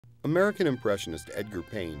American Impressionist Edgar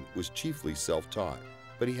Payne was chiefly self-taught,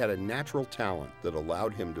 but he had a natural talent that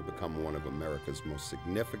allowed him to become one of America's most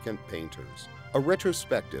significant painters. A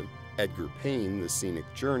retrospective, Edgar Payne, The Scenic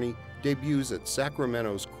Journey, debuts at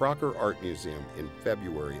Sacramento's Crocker Art Museum in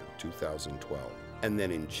February of 2012. And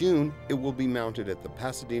then in June, it will be mounted at the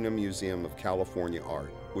Pasadena Museum of California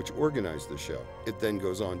Art, which organized the show. It then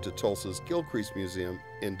goes on to Tulsa's Gilcrease Museum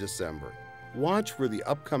in December. Watch for the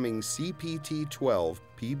upcoming CPT12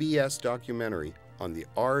 PBS documentary on the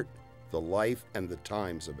art, the life, and the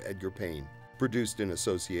times of Edgar Payne, produced in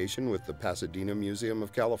association with the Pasadena Museum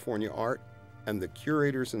of California Art and the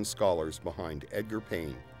curators and scholars behind Edgar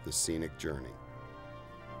Payne, The Scenic Journey.